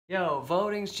Yo,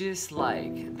 voting's just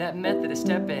like that method of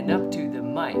stepping up to the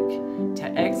mic to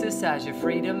exercise your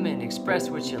freedom and express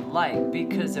what you like,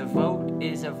 because a vote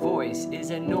is a voice, is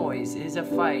a noise, is a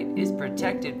fight, is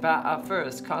protected by our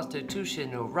first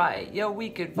constitutional right. Yo, we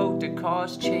could vote to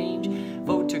cause change,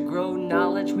 vote to grow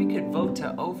knowledge, we could vote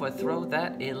to overthrow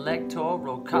that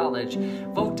electoral college,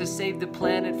 vote to save the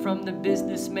planet from the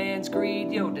businessman's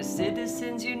greed. Yo, the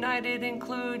citizens united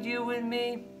include you and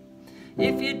me.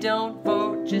 If you don't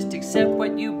vote, just accept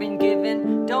what you've been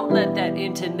given. Don't let that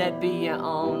internet be your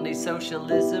only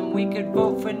socialism. We could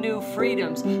vote for new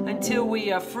freedoms until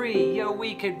we are free. Yo,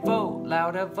 we could vote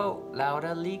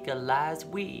louder, legalize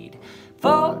weed.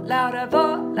 Vote louder,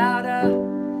 vote louder.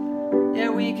 Yeah,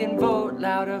 we can vote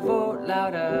louder, vote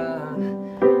louder.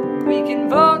 We can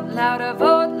vote louder,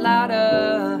 vote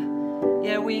louder.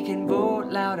 Yeah, we can vote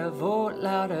louder, vote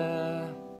louder.